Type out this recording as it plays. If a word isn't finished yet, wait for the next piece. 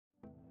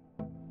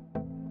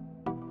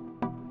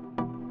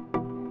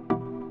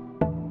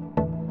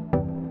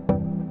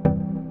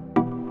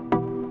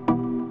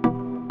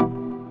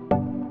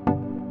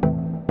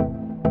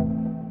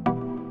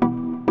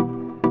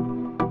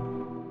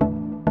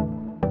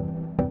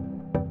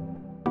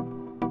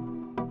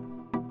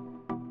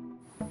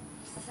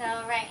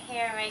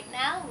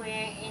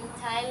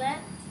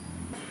Thailand.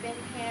 I've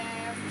been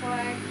here for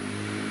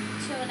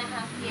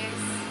 2.5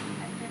 years.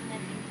 I've been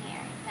living here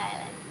in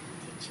Thailand,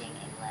 teaching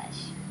English.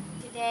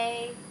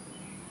 Today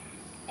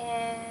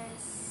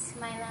is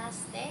my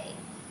last day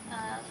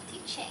of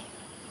teaching.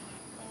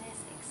 It is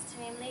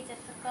extremely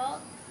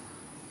difficult.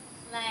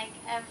 Like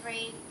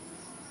every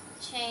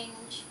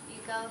change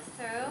you go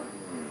through,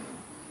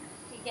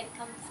 you get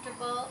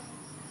comfortable.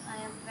 I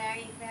am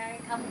very, very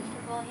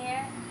comfortable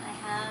here. I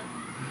have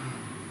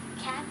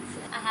cats.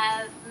 I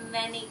have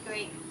many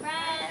great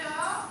friends.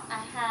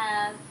 I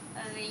have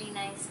a really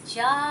nice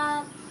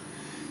job.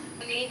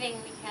 I'm leaving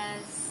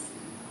because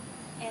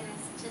it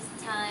is just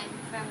time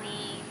for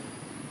me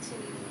to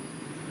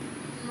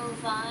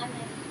move on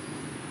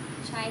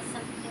and try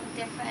something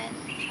different,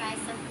 try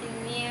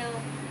something new,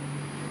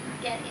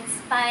 get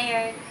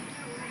inspired.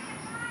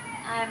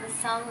 I'm a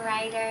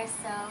songwriter,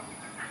 so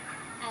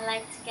I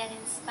like to get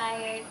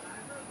inspired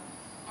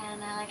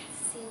and I like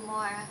to see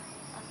more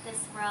of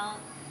this world.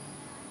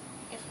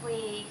 If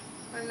we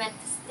were meant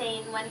to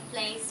stay in one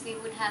place, we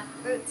would have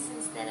roots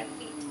instead of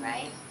feet,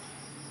 right?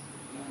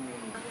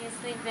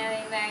 Obviously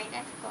very, very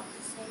difficult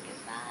to say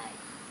goodbye.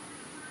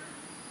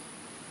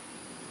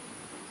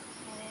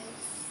 It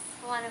is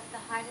one of the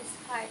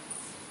hardest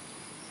parts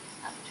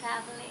of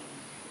traveling,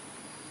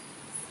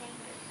 saying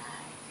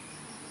goodbye.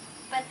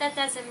 But that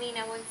doesn't mean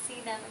I won't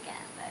see them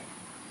again, but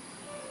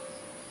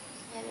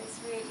it is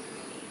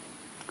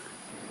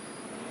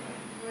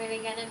really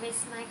gonna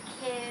miss my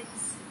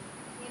kids.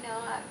 You know,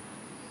 I've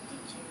been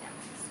teaching them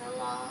for so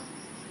long.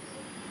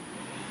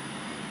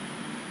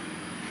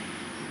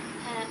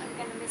 And I'm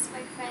gonna miss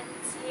my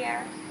friends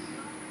here.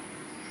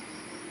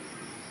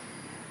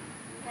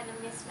 I'm gonna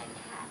miss my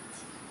cat.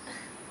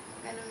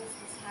 I'm gonna miss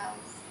this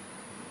house.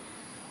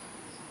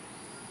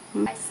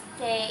 If I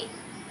stay,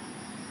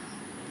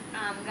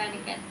 I'm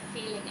gonna get the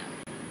feeling of,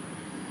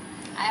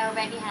 I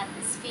already had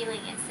this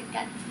feeling, it's a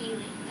gut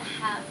feeling to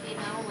have, you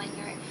know, when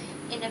you're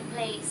in a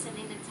place and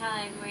in a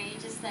time where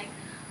you're just like,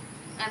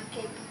 I'm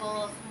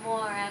capable of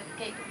more, I'm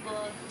capable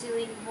of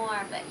doing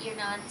more, but you're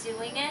not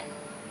doing it.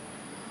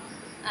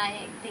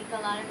 I think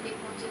a lot of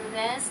people do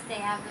this. They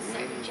have a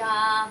certain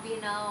job, you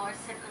know, or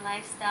certain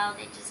lifestyle.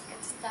 They just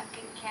get stuck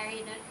and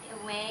carried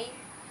away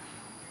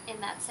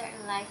in that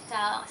certain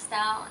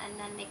lifestyle, and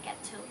then they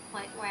get to a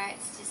point where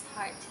it's just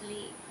hard to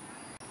leave.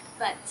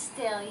 But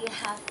still, you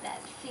have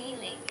that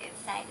feeling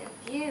inside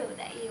of you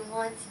that you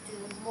want to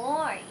do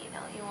more, you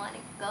know, you want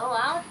to go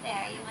out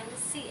there, you want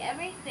to see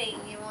everything,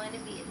 you want to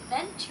be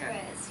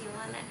adventurous, you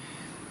want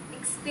to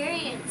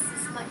experience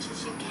as much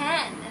as you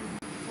can. And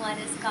what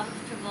is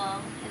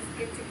comfortable, it's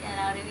good to get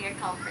out of your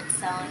comfort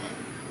zone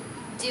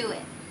and do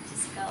it.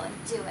 Just go and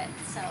do it.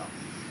 So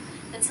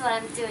that's what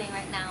I'm doing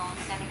right now.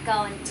 I'm going to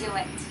go and do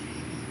it.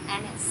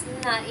 And it's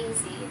not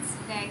easy, it's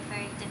very,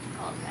 very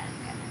difficult, but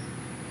I'm going to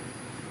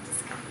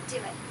do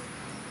it.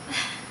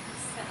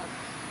 So,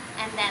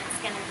 and then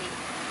it's gonna be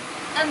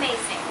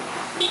amazing.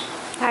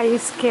 Are you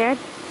scared?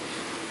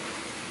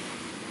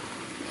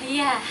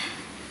 Yeah.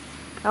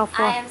 Of what?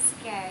 I am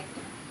scared.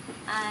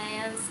 I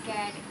am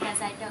scared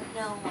because I don't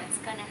know what's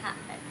gonna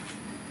happen.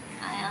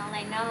 All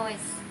I know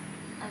is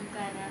I'm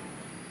gonna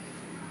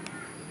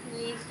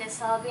leave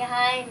this all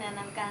behind and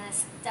I'm gonna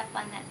step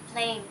on that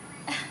plane.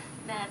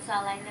 That's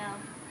all I know.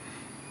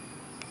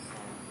 So,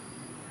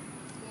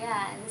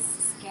 yeah, this is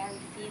a scary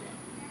feeling.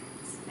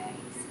 It's very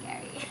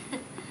scary.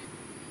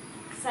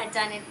 Because I'd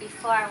done it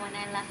before when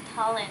I left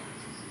Holland.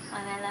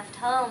 When I left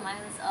home, I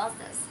was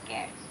also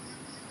scared.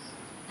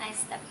 I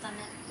stepped on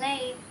that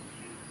plane.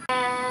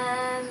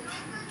 And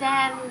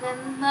then the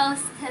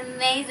most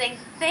amazing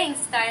things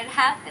started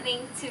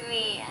happening to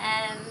me.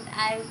 And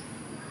I've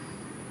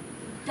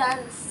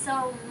done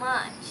so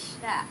much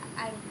that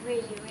I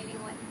really, really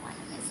wouldn't want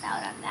to miss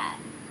out on that.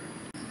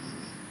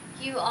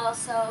 You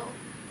also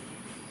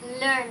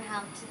learn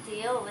how to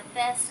deal with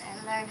this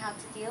and learn how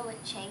to deal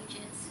with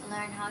changes,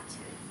 learn how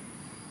to,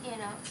 you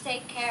know,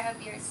 take care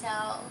of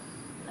yourself,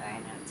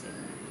 learn how to,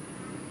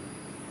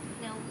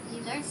 you know,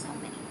 you learn so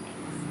many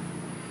things.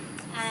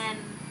 And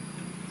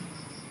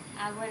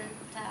I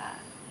wouldn't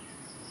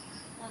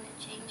want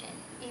to change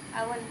it.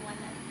 I wouldn't want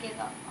to give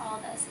up all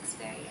those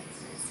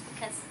experiences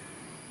because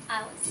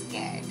I was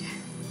scared.